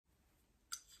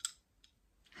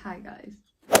Hi guys.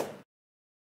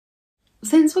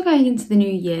 Since we're going into the new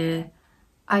year,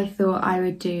 I thought I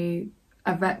would do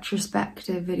a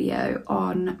retrospective video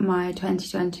on my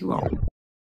 2021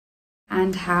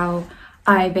 and how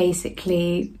I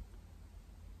basically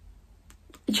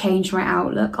changed my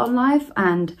outlook on life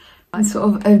and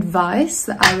sort of advice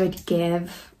that I would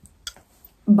give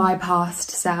my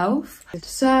past self.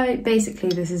 So basically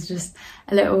this is just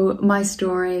a little my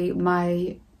story,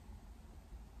 my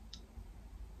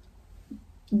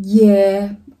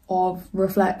year of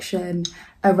reflection,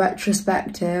 a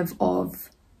retrospective of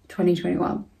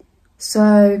 2021.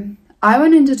 So I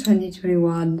went into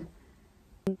 2021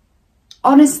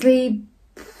 honestly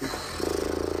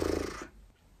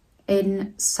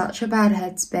in such a bad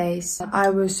headspace. I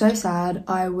was so sad.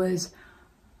 I was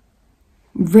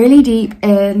really deep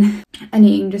in an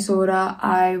eating disorder.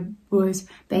 I was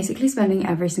basically spending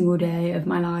every single day of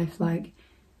my life like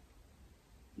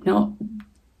not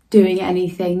doing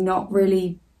anything, not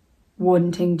really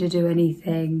wanting to do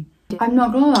anything. I'm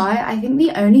not gonna lie, I think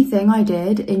the only thing I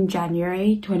did in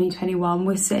January 2021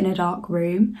 was sit in a dark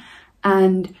room,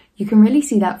 and you can really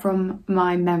see that from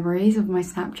my memories of my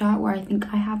Snapchat, where I think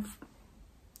I have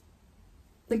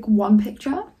like one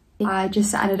picture. I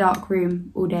just sat in a dark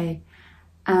room all day,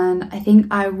 and I think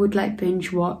I would like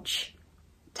binge watch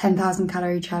 10,000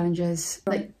 calorie challenges.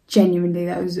 Like genuinely,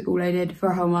 that was all I did for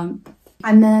a whole month.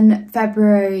 And then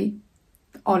February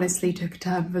honestly took a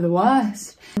turn for the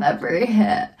worst. February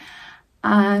hit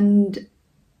and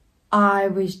I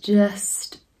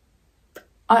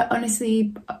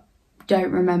honestly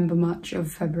don't remember much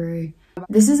of February.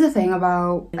 This is the thing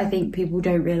about, I think people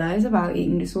don't realise about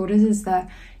eating disorders, is that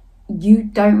you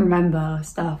don't remember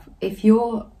stuff. If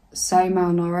you're so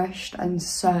malnourished and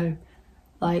so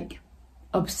like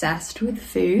obsessed with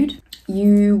food,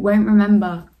 you won't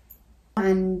remember.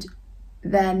 And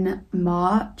then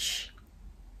March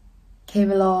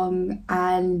came along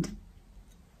and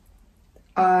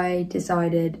I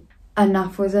decided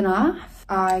enough was enough.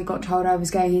 I got told I was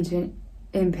going into an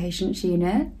inpatient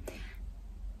unit,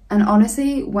 and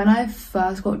honestly when I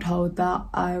first got told that,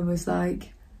 I was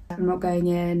like, I'm not going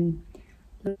in.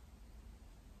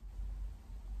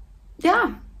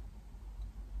 Yeah,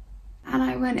 and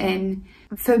I went in.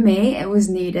 For me it was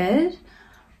needed,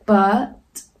 but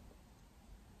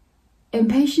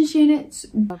inpatient units,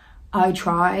 I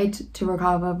tried to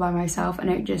recover by myself and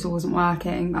it just wasn't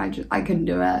working. I couldn't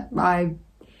do it. I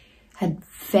had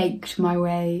faked my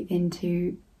way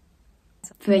into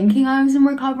thinking I was in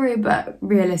recovery, but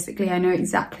realistically I know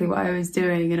exactly what I was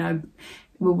doing, and I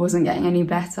wasn't getting any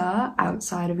better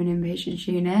outside of an inpatient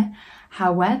unit.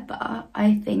 However,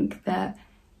 I think that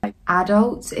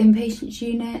adults inpatient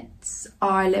units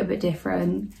are a little bit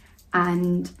different,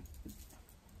 and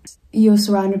you're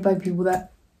surrounded by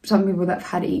some people that have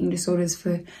had eating disorders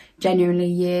for genuinely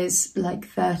years, like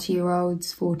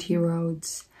 30-year-olds,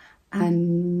 40-year-olds,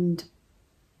 and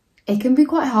it can be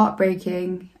quite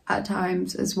heartbreaking at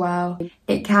times as well.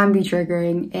 It can be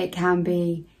triggering. It can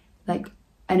be like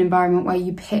an environment where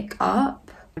you pick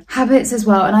up habits as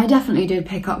well, and I definitely did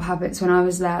pick up habits when I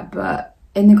was there, but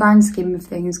in the grand scheme of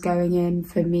things, going in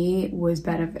for me was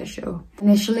beneficial.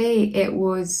 Initially, it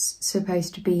was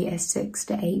supposed to be a 6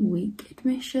 to 8 week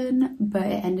admission, but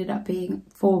it ended up being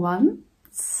 4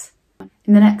 months.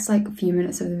 In the next like few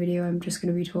minutes of the video, I'm just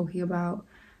going to be talking about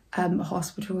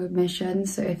hospital admission.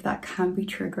 So if that can be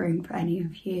triggering for any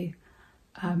of you,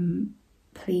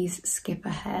 please skip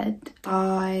ahead.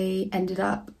 I ended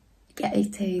up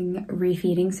getting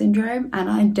refeeding syndrome, and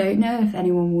I don't know if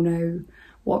anyone will know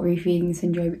what refeeding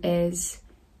syndrome is.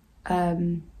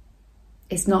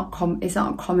 It's not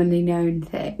a commonly known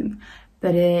thing,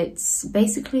 but it's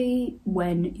basically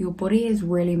when your body is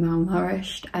really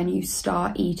malnourished and you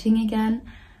start eating again,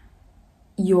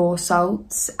 your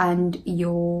salts and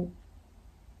your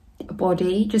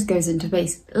body just goes into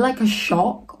like a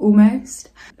shock almost.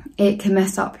 It can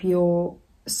mess up your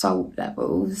salt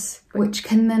levels, which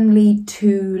can then lead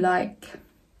to like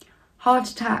heart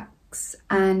attacks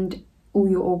and all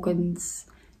your organs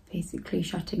basically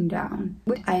shutting down.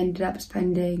 I ended up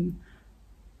spending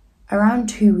around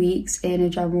 2 weeks in a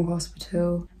general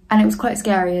hospital, and it was quite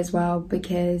scary as well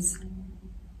because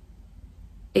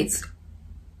it's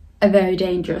a very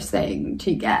dangerous thing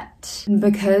to get,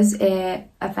 because it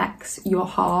affects your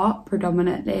heart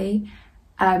predominantly.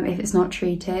 If it's not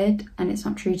treated and it's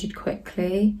not treated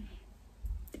quickly,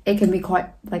 it can be quite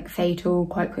like fatal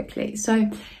quite quickly.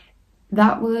 So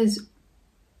that was,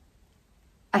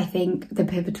 I think, the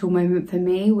pivotal moment for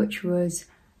me, which was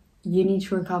you need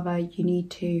to recover, you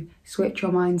need to switch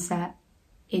your mindset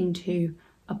into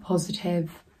a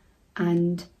positive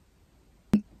and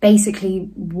basically,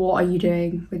 what are you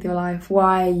doing with your life?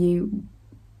 Why are you,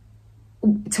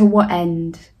 to what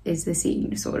end is this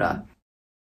eating disorder?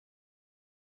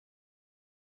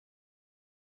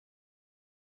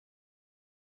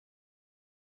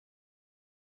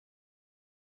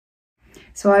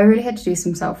 So I really had to do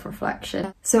some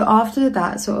self-reflection. So after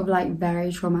that sort of like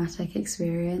very traumatic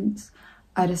experience,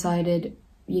 I decided,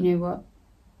 you know what,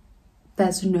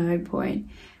 there's no point.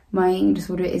 My eating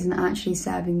disorder isn't actually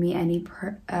serving me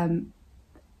anything.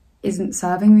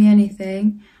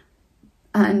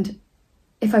 And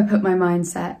if I put my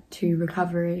mindset to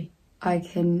recovery, I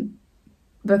can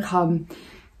become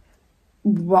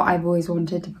what I've always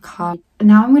wanted to become.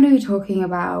 Now I'm going to be talking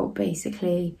about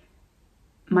basically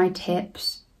my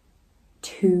tips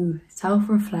to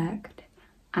self-reflect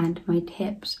and my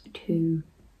tips to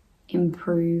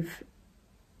improve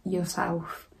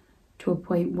yourself to a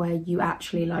point where you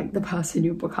actually like the person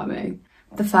you're becoming.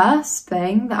 The first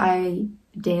thing that I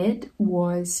did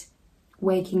was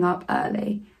waking up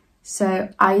early. So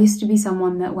I used to be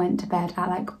someone that went to bed at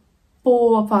like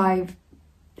 4 or 5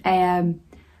 a.m.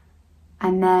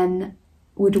 and then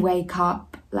would wake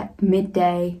up like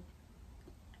midday,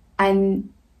 and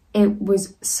it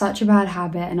was such a bad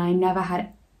habit, and I never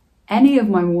had any of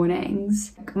my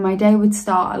mornings. My day would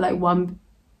start at like 1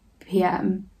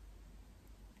 p.m.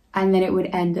 and then it would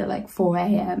end at like 4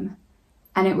 a.m.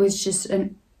 and it was just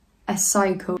a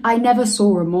cycle. I never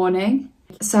saw a morning.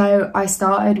 So I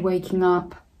started waking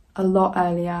up a lot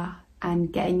earlier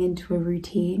and getting into a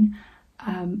routine.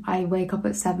 I wake up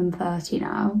at 7:30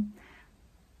 now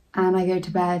and I go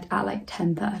to bed at like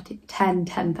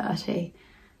 10:30.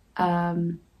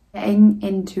 Getting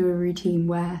into a routine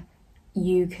where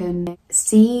you can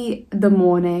see the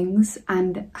mornings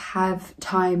and have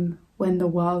time when the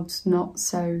world's not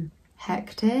so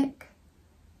hectic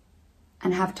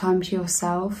and have time to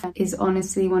yourself is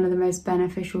honestly one of the most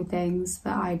beneficial things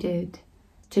that I did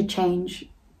to change.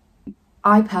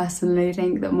 I personally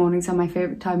think that mornings are my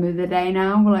favourite time of the day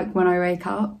now, like when I wake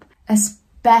up,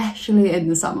 especially in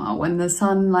the summer when the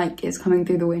sun like is coming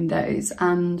through the windows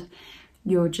and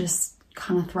you're just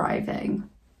kind of thriving.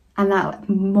 And that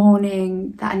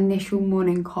that initial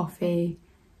morning coffee,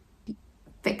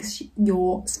 fix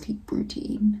your sleep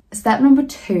routine. Step number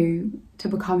 2 to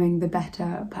becoming the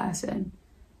better person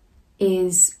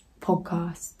is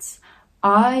podcasts.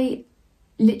 I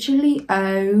literally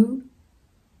owe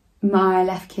my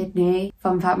left kidney,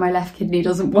 fun fact, my left kidney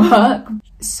doesn't work,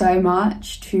 so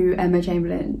much to Emma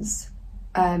Chamberlain's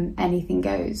Anything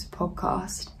Goes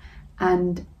podcast.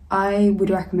 And I would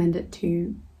recommend it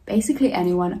to basically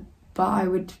anyone, but I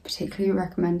would particularly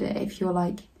recommend it if you're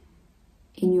like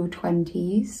in your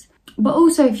 20s, but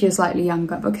also if you're slightly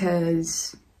younger,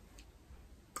 because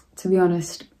to be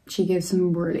honest, she gives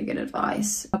some really good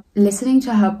advice. Listening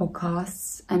to her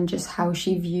podcasts and just how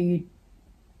she viewed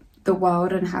the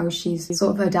world and how she's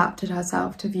sort of adapted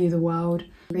herself to view the world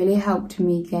really helped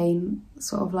me gain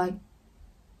sort of like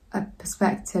a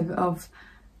perspective of,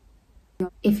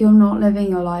 if you're not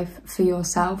living your life for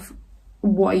yourself,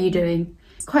 what are you doing?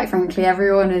 Quite frankly,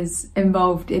 everyone is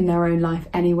involved in their own life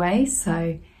anyway,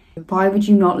 so why would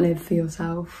you not live for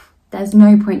yourself? There's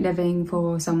no point living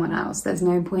for someone else. There's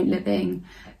no point living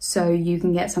so you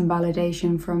can get some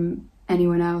validation from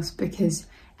anyone else, because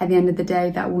at the end of the day,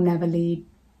 that will never lead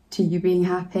to you being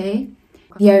happy.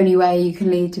 The only way you can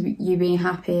lead to you being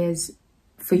happy is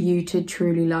for you to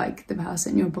truly like the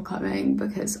person you're becoming,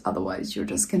 because otherwise you're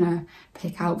just gonna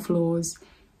pick out flaws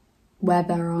where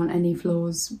there aren't any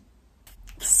flaws.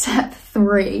 Step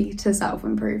 3 to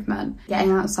self-improvement,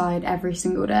 getting outside every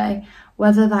single day,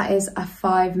 whether that is a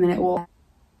 5-minute walk.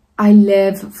 I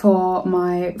live for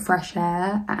my fresh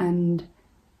air and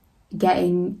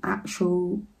getting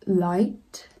actual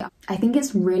light. I think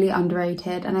it's really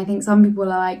underrated, and I think some people are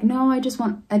like, no, I just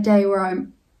want a day where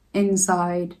I'm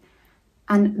inside.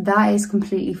 And that is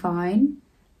completely fine,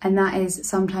 and that is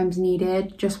sometimes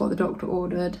needed, just what the doctor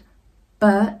ordered.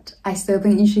 But I still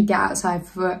think you should get outside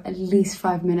for at least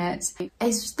 5 minutes.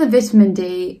 It's just the vitamin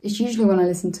D. It's usually when I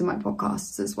listen to my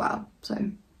podcasts as well. So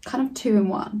kind of 2 in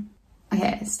 1.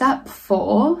 Okay, step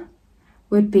 4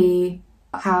 would be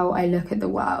how I look at the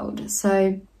world.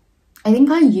 So I think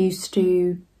I used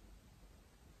to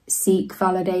seek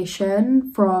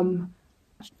validation from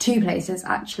 2 places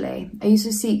actually. I used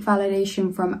to seek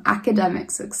validation from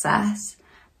academic success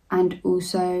and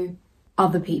also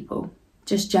other people,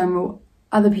 just general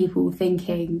other people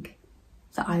thinking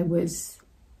that I was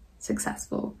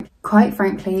successful. Quite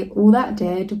frankly, all that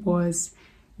did was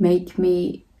make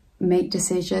me make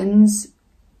decisions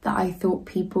that I thought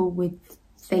people would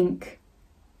think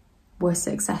were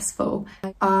successful.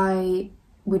 I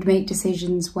would make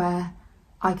decisions where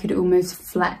I could almost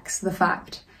flex the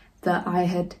fact that I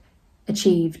had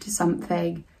achieved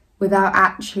something without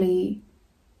actually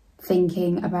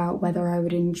thinking about whether I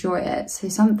would enjoy it. So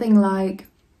something like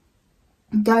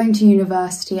going to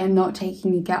university and not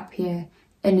taking a gap year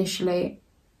initially.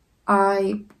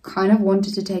 I kind of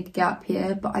wanted to take a gap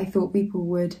year, but I thought people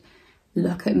would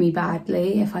look at me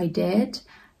badly if I did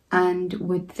and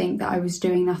would think that I was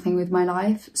doing nothing with my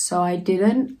life. So I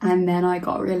didn't, and then I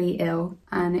got really ill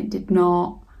and it did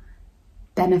not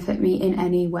benefit me in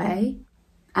any way.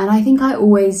 And I think I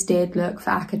always did look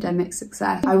for academic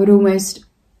success. I would almost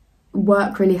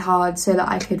work really hard so that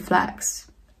I could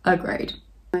flex a grade.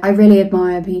 I really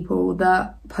admire people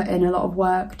that put in a lot of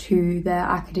work to their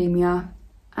academia,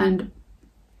 and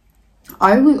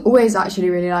I always actually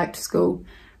really liked school,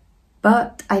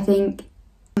 but I think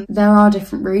there are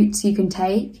different routes you can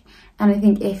take, and I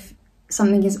think if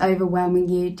something is overwhelming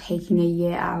you, taking a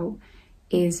year out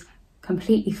is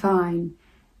completely fine.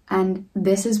 And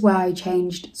this is where I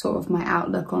changed sort of my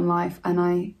outlook on life, and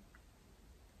I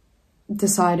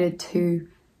decided to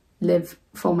live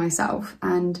for myself.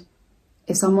 And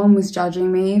if someone was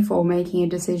judging me for making a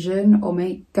decision or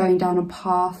going down a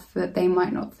path that they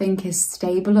might not think is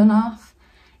stable enough,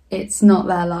 it's not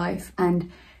their life. And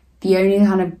the only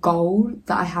kind of goal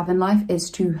that I have in life is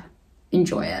to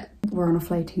enjoy it. We're on a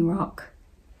floating rock.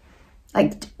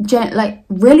 Like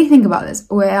really think about this.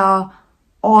 We are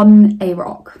on a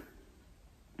rock.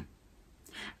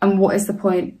 And what is the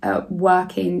point of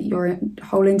working your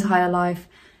whole entire life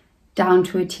down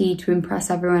to a T to impress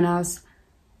everyone else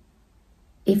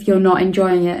if you're not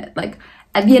enjoying it? Like,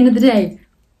 at the end of the day,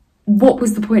 what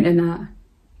was the point in that?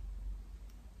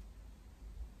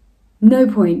 No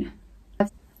point.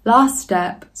 Last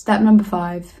step, step number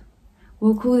 5.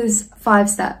 We'll call this 5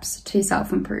 steps to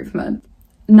self-improvement.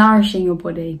 Nourishing your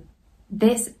body.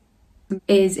 This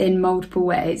is in multiple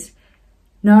ways.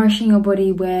 Nourishing your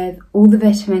body with all the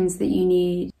vitamins that you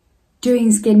need, doing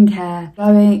skincare,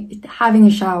 having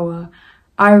a shower.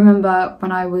 I remember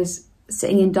when I was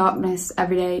sitting in darkness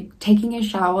every day, taking a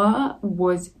shower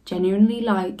was genuinely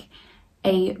like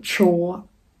a chore.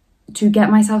 To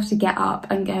get myself to get up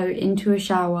and go into a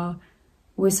shower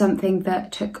was something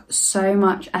that took so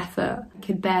much effort. I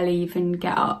could barely even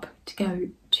get up to go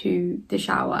to the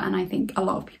shower, and I think a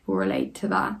lot of people relate to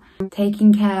that.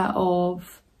 Taking care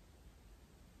of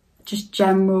just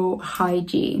general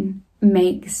hygiene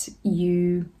makes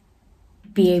you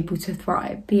be able to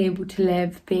thrive, be able to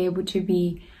live, be able to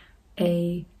be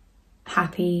a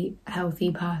happy,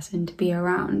 healthy person to be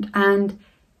around. And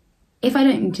if I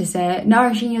don't need to say it,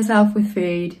 nourishing yourself with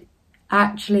food,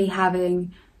 actually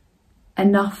having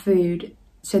enough food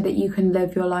so that you can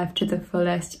live your life to the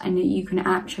fullest, and that you can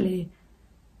actually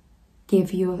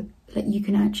you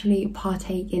can actually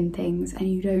partake in things,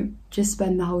 and you don't just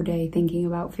spend the whole day thinking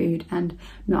about food and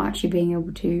not actually being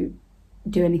able to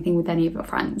do anything with any of your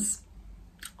friends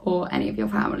or any of your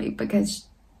family because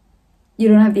you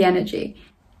don't have the energy.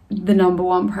 The number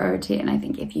one priority, and I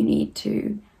think if you need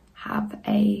to have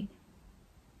a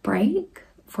break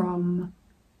from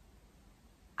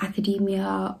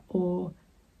academia, or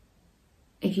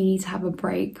if you need to have a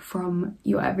break from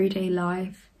your everyday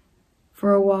life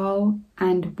for a while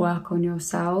and work on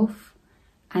yourself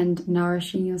and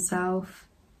nourishing yourself,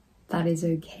 that is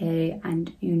okay.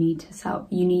 And you need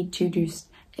to just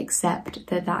accept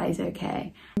that that is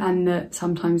okay, and that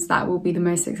sometimes that will be the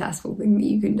most successful thing that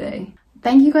you can do.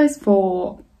 Thank you guys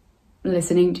for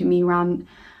listening to me rant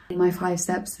my 5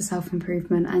 steps to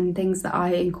self-improvement and things that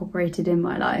I incorporated in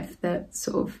my life that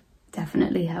sort of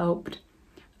definitely helped.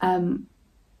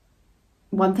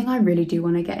 One thing I really do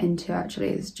want to get into actually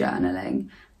is journaling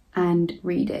and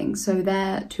reading. So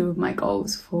they're 2 of my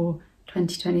goals for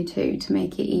 2022 to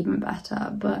make it even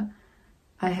better. But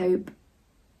I hope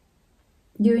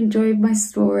you enjoyed my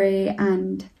story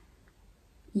and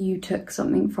you took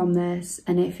something from this.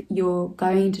 And if you're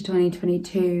going into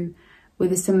 2022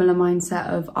 with a similar mindset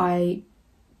of I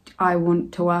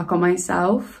want to work on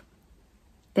myself,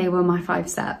 they were my 5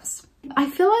 steps. I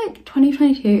feel like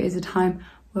 2022 is a time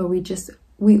where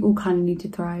we all kind of need to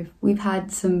thrive. We've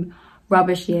had some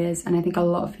rubbish years, and I think a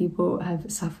lot of people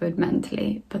have suffered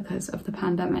mentally because of the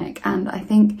pandemic, and I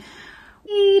think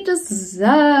we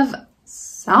deserve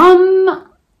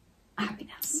some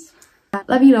happiness.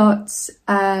 Love you lots.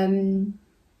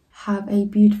 Have a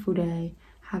beautiful day,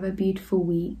 have a beautiful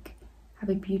week, have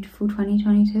a beautiful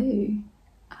 2022.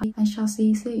 I shall see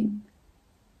you soon.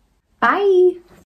 Bye.